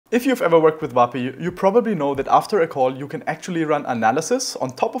If you've ever worked with Vapi, you probably know that after a call, you can actually run analysis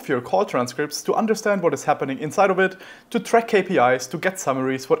on top of your call transcripts to understand what is happening inside of it, to track KPIs, to get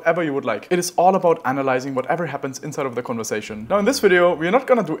summaries, whatever you would like. It is all about analyzing whatever happens inside of the conversation. Now in this video, we're not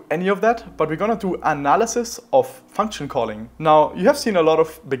gonna do any of that, but we're gonna do analysis of function calling. Now, you have seen a lot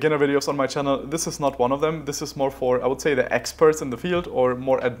of beginner videos on my channel. This is not one of them. This is more for, I would say, the experts in the field or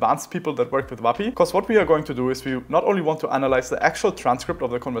more advanced people that work with Vapi. Because what we are going to do is we not only want to analyze the actual transcript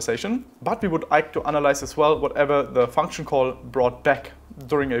of the conversation, but we would like to analyze as well whatever the function call brought back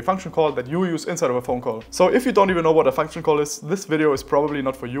during a function call that you use inside of a phone call. So if you don't even know what a function call is, this video is probably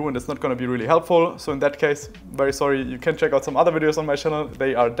not for you and it's not going to be really helpful. So in that case, very sorry, you can check out some other videos on my channel.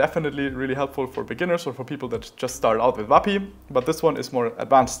 They are definitely really helpful for beginners or for people that just start out with Vapi, but this one is more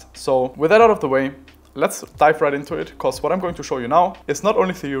advanced. So with that out of the way, let's dive right into it, because what I'm going to show you now is not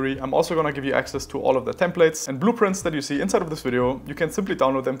only theory, I'm also going to give you access to all of the templates and blueprints that you see inside of this video. You can simply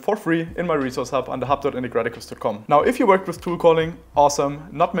download them for free in my resource hub under hub.integraticus.com. Now, if you worked with tool calling, awesome.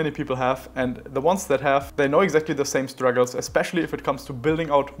 Not many people have, and the ones that have, they know exactly the same struggles, especially if it comes to building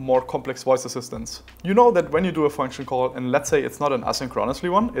out more complex voice assistants. You know that when you do a function call, and let's say it's not an asynchronously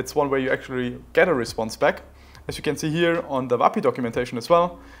one, it's one where you actually get a response back. As you can see here on the Vapi documentation as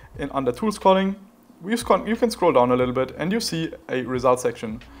well, under tools calling, you can scroll down a little bit and you see a result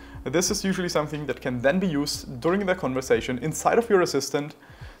section. This is usually something that can then be used during the conversation inside of your assistant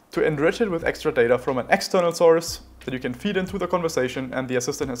to enrich it with extra data from an external source that you can feed into the conversation, and the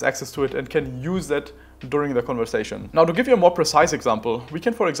assistant has access to it and can use that during the conversation. Now, to give you a more precise example, we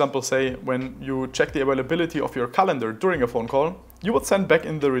can, for example, say when you check the availability of your calendar during a phone call, you would send back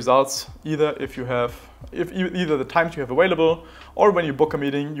in the results either either the times you have available, or when you book a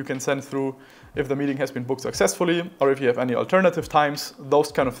meeting, you can send through if the meeting has been booked successfully, or if you have any alternative times.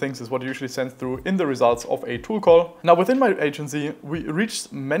 Those kind of things is what you usually send through in the results of a tool call. Now, within my agency, we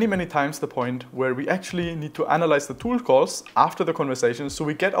reached many times the point where we actually need to analyze the tool calls after the conversation, so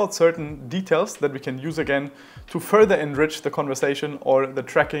we get out certain details that we can use again to further enrich the conversation or the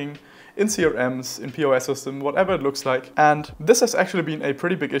tracking in CRMs, in POS system, whatever it looks like. And this has actually been a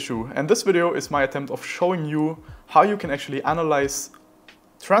pretty big issue. And this video is my attempt of showing you how you can actually analyze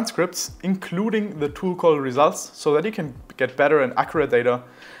transcripts, including the tool call results, so that you can get better and accurate data,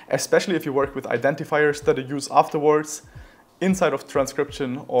 especially if you work with identifiers that you use afterwards inside of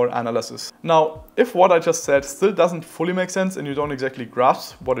transcription or analysis. Now, if what I just said still doesn't fully make sense and you don't exactly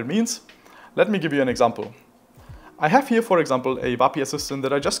grasp what it means, let me give you an example. I have here, for example, a Vapi assistant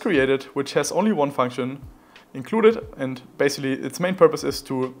that I just created, which has only one function included, and basically its main purpose is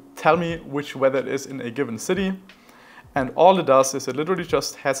to tell me which weather it is in a given city. And all it does is it literally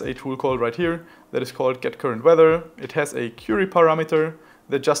just has a tool call right here that is called get current weather. It has a query parameter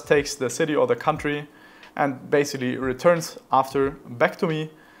that just takes the city or the country and basically returns after back to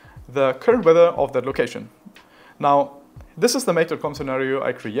me the current weather of that location. Now, this is the make.com scenario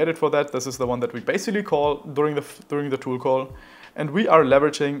I created for that. This is the one that we basically call during the tool call. And we are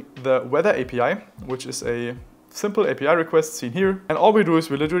leveraging the weather API, which is a simple API request seen here. And all we do is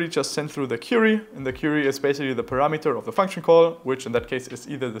we literally just send through the query, and the query is basically the parameter of the function call, which in that case is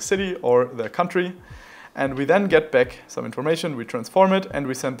either the city or the country. And we then get back some information, we transform it, and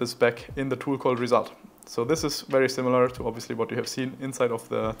we send this back in the tool call result. So this is very similar to obviously what you have seen inside of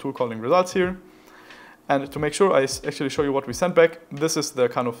the tool calling results here. And to make sure I actually show you what we sent back, this is the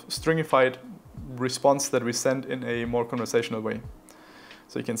kind of stringified response that we send in a more conversational way.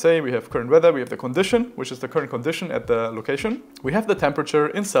 So you can say we have current weather, we have the condition, which is the current condition at the location. We have the temperature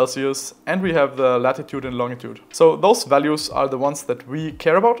in Celsius, and we have the latitude and longitude. So those values are the ones that we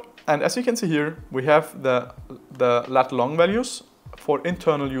care about. And as you can see here, we have the lat-long values for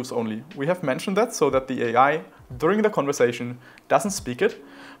internal use only. We have mentioned that so that the AI during the conversation doesn't speak it,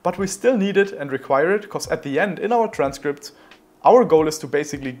 but we still need it and require it, because at the end in our transcript, our goal is to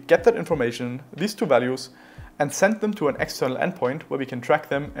basically get that information, these two values, and send them to an external endpoint where we can track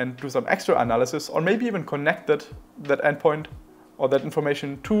them and do some extra analysis, or maybe even connect that endpoint or that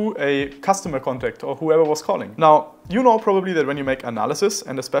information to a customer contact or whoever was calling. Now, you know probably that when you make analysis,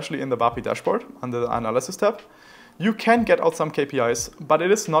 and especially in the Vapi dashboard under the analysis tab, you can get out some KPIs, but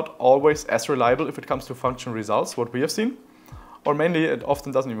it is not always as reliable if it comes to function results, what we have seen. Or mainly it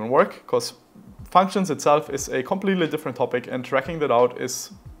often doesn't even work, because functions itself is a completely different topic, and tracking that out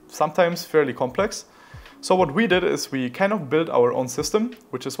is sometimes fairly complex. So what we did is we kind of built our own system,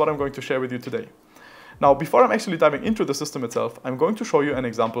 which is what I'm going to share with you today. Now, before I'm actually diving into the system itself, I'm going to show you an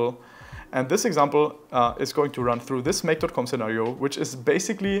example. And this example is going to run through this make.com scenario, which is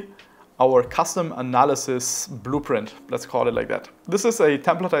basically our custom analysis blueprint, let's call it like that. This is a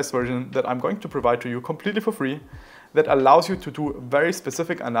templatized version that I'm going to provide to you completely for free. that allows you to do very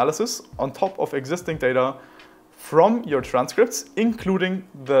specific analysis on top of existing data from your transcripts, including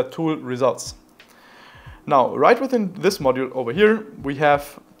the tool results. Now, right within this module over here, we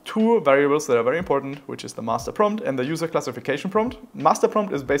have two variables that are very important, which is the master prompt and the user classification prompt. Master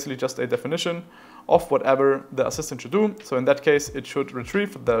prompt is basically just a definition of whatever the assistant should do. So in that case, it should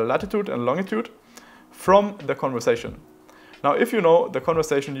retrieve the latitude and longitude from the conversation. Now, if you know, the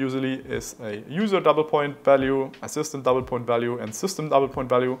conversation usually is a user double point value, assistant double point value, and system double point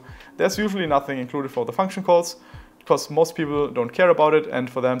value. There's usually nothing included for the function calls because most people don't care about it, and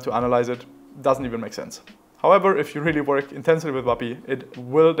for them to analyze it doesn't even make sense. However, if you really work intensely with Vapi, it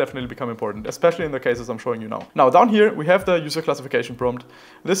will definitely become important, especially in the cases I'm showing you now. Now, down here, we have the user classification prompt.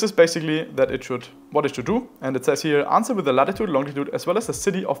 This is basically that what it should do. And it says here, answer with the latitude, longitude, as well as the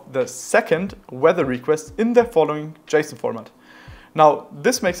city of the second weather request in the following JSON format. Now,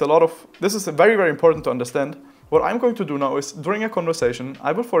 this is very, very important to understand. What I'm going to do now is, during a conversation,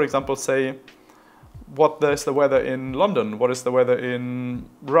 I will, for example, say, what is the weather in London? What is the weather in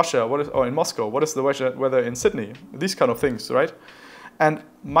Russia? Or in Moscow? What is the weather in Sydney? These kind of things, right? And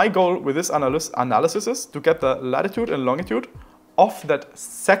my goal with this analysis is to get the latitude and longitude of that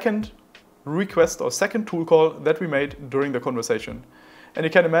second request or second tool call that we made during the conversation. And you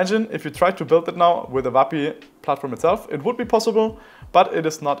can imagine if you try to build it now with the Vapi platform itself, it would be possible, but it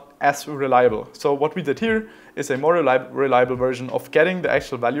is not as reliable. So what we did here is a more reliable version of getting the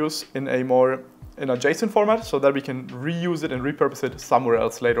actual values in a JSON format so that we can reuse it and repurpose it somewhere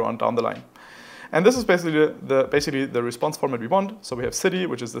else later on down the line. And this is basically the response format we want. So we have city,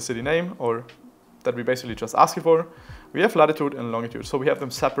 which is the city name, or that we basically just ask it for. We have latitude and longitude. So we have them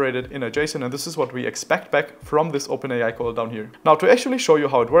separated in a JSON, and this is what we expect back from this OpenAI call down here. Now, to actually show you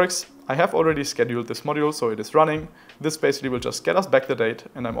how it works, I have already scheduled this module, so it is running. This basically will just get us back the date.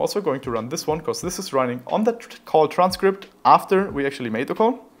 And I'm also going to run this one because this is running on the call transcript after we actually made the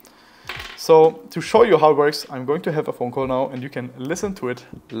call. So to show you how it works, I'm going to have a phone call now, and you can listen to it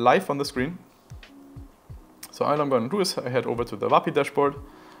live on the screen. So all I'm going to do is I head over to the Vapi dashboard,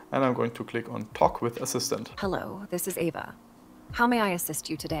 and I'm going to click on Talk with Assistant. Hello, this is Ava. How may I assist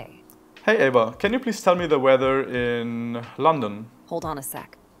you today? Hey Ava, can you please tell me the weather in London? Hold on a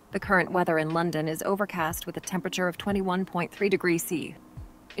sec. The current weather in London is overcast with a temperature of 21.3 degrees C.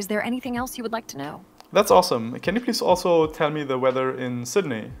 Is there anything else you would like to know? That's awesome. Can you please also tell me the weather in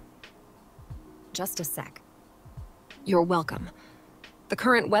Sydney? Just a sec. You're welcome. The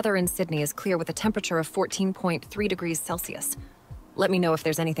current weather in Sydney is clear with a temperature of 14.3 degrees Celsius. Let me know if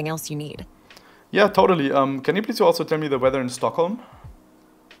there's anything else you need. Yeah, totally. Can you please also tell me the weather in Stockholm?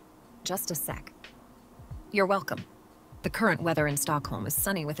 Just a sec. You're welcome. The current weather in Stockholm is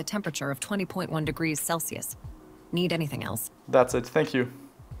sunny with a temperature of 20.1 degrees Celsius. Need anything else? That's it. Thank you.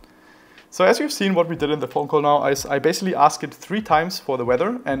 So as you've seen what we did in the phone call now, I basically asked it 3 times for the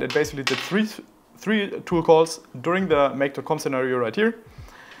weather, and it basically did three tool calls during the make.com scenario right here.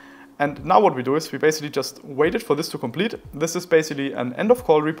 And now what we do is we basically just waited for this to complete. This is basically an end of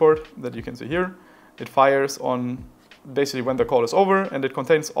call report that you can see here. It fires on basically when the call is over, and it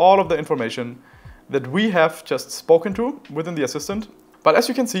contains all of the information that we have just spoken to within the assistant. But as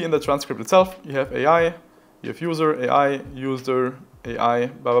you can see in the transcript itself, you have AI, you have user, AI, user, AI,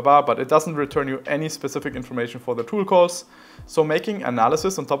 blah, blah, blah, but it doesn't return you any specific information for the tool calls. So making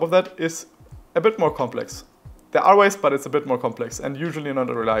analysis on top of that is a bit more complex. There are ways, but it's a bit more complex and usually not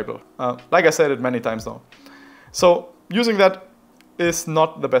reliable. Like I said it many times now. So using that is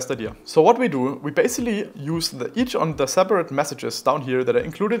not the best idea. So what we do, we basically use each on the separate messages down here that are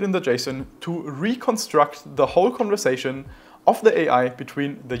included in the JSON to reconstruct the whole conversation of the AI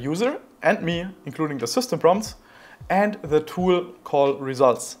between the user and me, including the system prompts, and the tool call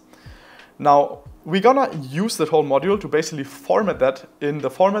results. Now, we're gonna use that whole module to basically format that in the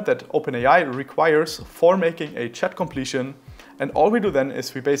format that OpenAI requires for making a chat completion. And all we do then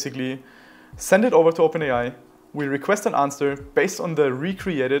is we basically send it over to OpenAI. We request an answer based on the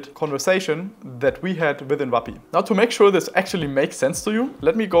recreated conversation that we had within Vapi. Now, to make sure this actually makes sense to you,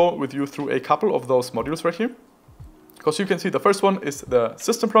 let me go with you through a couple of those modules right here. Because you can see the first one is the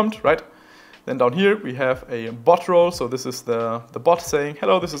system prompt, right? Then down here we have a bot role. So this is the bot saying,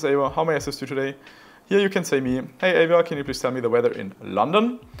 hello, this is Ava, how may I assist you today? Here you can say me, hey Ava, can you please tell me the weather in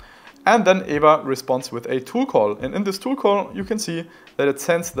London? And then Ava responds with a tool call. And in this tool call, you can see that it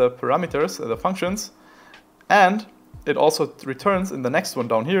sends the parameters, the functions, and it also returns in the next one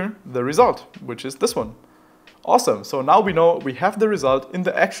down here, the result, which is this one. Awesome, so now we know we have the result in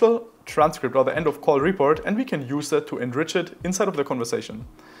the actual transcript or the end of call report, and we can use that to enrich it inside of the conversation.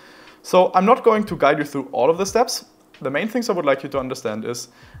 So I'm not going to guide you through all of the steps. the main things I would like you to understand is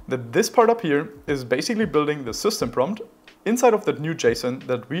that this part up here is basically building the system prompt inside of that new JSON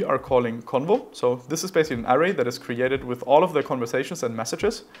that we are calling convo. So this is basically an array that is created with all of the conversations and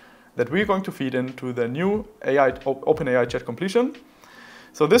messages that we're going to feed into the new OpenAI chat completion.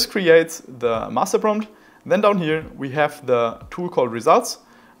 So this creates the master prompt. Then down here, we have the tool called results,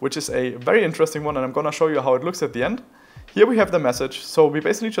 which is a very interesting one, and I'm gonna show you how it looks at the end. Here we have the message, so we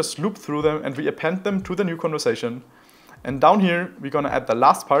basically just loop through them and we append them to the new conversation. And down here, we're gonna add the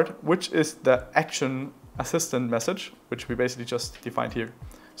last part, which is the action assistant message, which we basically just defined here.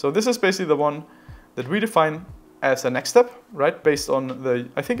 So this is basically the one that we define as a next step, right? Based on the,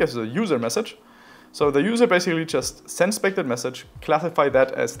 I think as a user message. So the user basically just sends back that message, classify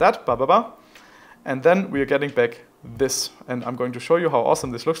that as that, blah, blah, blah. And then we are getting back this, and I'm going to show you how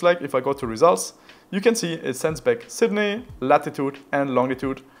awesome this looks like. If I go to results, you can see it sends back Sydney, latitude, and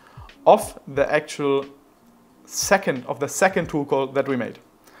longitude of the actual second tool call that we made.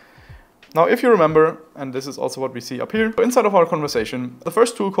 Now, if you remember, and this is also what we see up here, inside of our conversation, the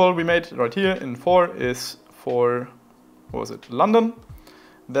first tool call we made right here in 4 is for, what was it, London.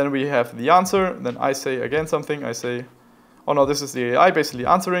 Then we have the answer, then I say again something, I say, oh no, this is the AI basically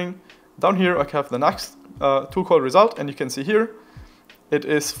answering. Down here I have the next tool call result, and you can see here, it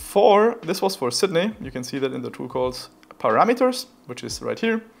is for, this was for Sydney. You can see that in the tool calls parameters, which is right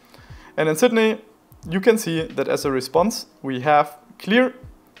here. And in Sydney, you can see that as a response, we have clear,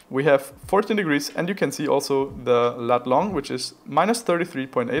 we have 14 degrees, and you can see also the lat long, which is minus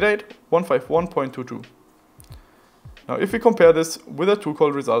 33.88, 151.22. Now, if we compare this with a tool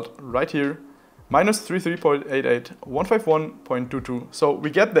call result right here, minus 33.88, 151.22. So we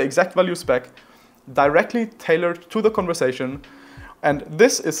get the exact values back, directly tailored to the conversation. And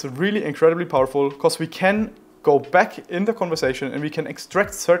this is really incredibly powerful because we can go back in the conversation and we can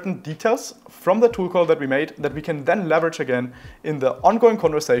extract certain details from the tool call that we made that we can then leverage again in the ongoing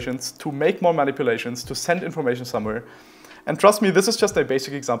conversations to make more manipulations, to send information somewhere. And trust me, this is just a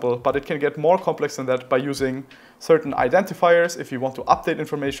basic example, but it can get more complex than that by using certain identifiers if you want to update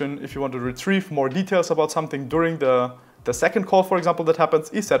information, if you want to retrieve more details about something during the second call, for example, that happens,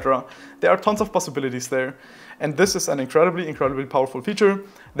 etc. There are tons of possibilities there. And this is an incredibly, incredibly powerful feature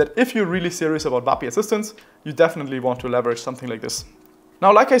that if you're really serious about Vapi assistance, you definitely want to leverage something like this.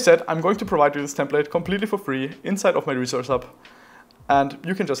 Now, like I said, I'm going to provide you this template completely for free inside of my resource hub. And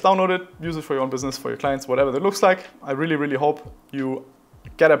you can just download it, use it for your own business, for your clients, whatever that looks like. I really, really hope you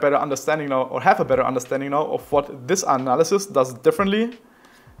get a better understanding now, or have a better understanding now of what this analysis does differently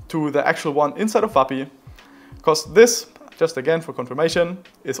to the actual one inside of Vapi. Because this, just again for confirmation,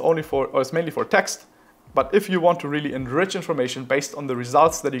 is only for, or is mainly for text. But if you want to really enrich information based on the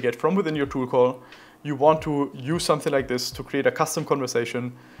results that you get from within your tool call, you want to use something like this to create a custom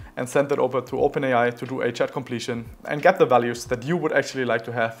conversation and send that over to OpenAI to do a chat completion and get the values that you would actually like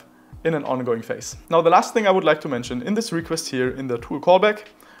to have in an ongoing phase. Now, the last thing I would like to mention in this request here in the tool callback,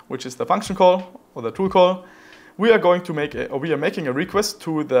 which is the function call or the tool call, we are going to make we are making a request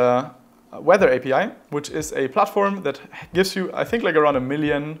to the Weather API, which is a platform that gives you, I think, like around 1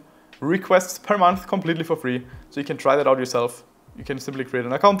 million requests per month completely for free. So you can try that out yourself. You can simply create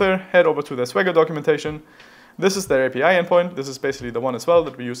an account there, head over to the Swagger documentation. This is their API endpoint. This is basically the one as well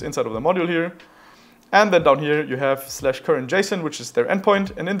that we use inside of the module here. And then down here you have /current JSON, which is their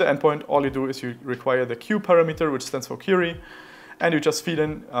endpoint. And in the endpoint, all you do is you require the Q parameter, which stands for query. And you just feed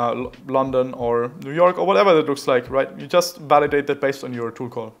in London or New York or whatever that looks like, right? You just validate that based on your tool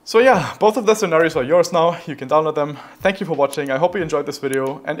call. So yeah, both of the scenarios are yours now. You can download them. Thank you for watching. I hope you enjoyed this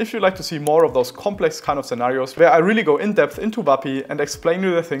video. And if you'd like to see more of those complex kind of scenarios where I really go in depth into Vapi and explain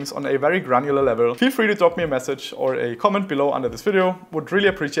you the things on a very granular level, feel free to drop me a message or a comment below under this video. Would really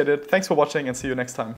appreciate it. Thanks for watching and see you next time.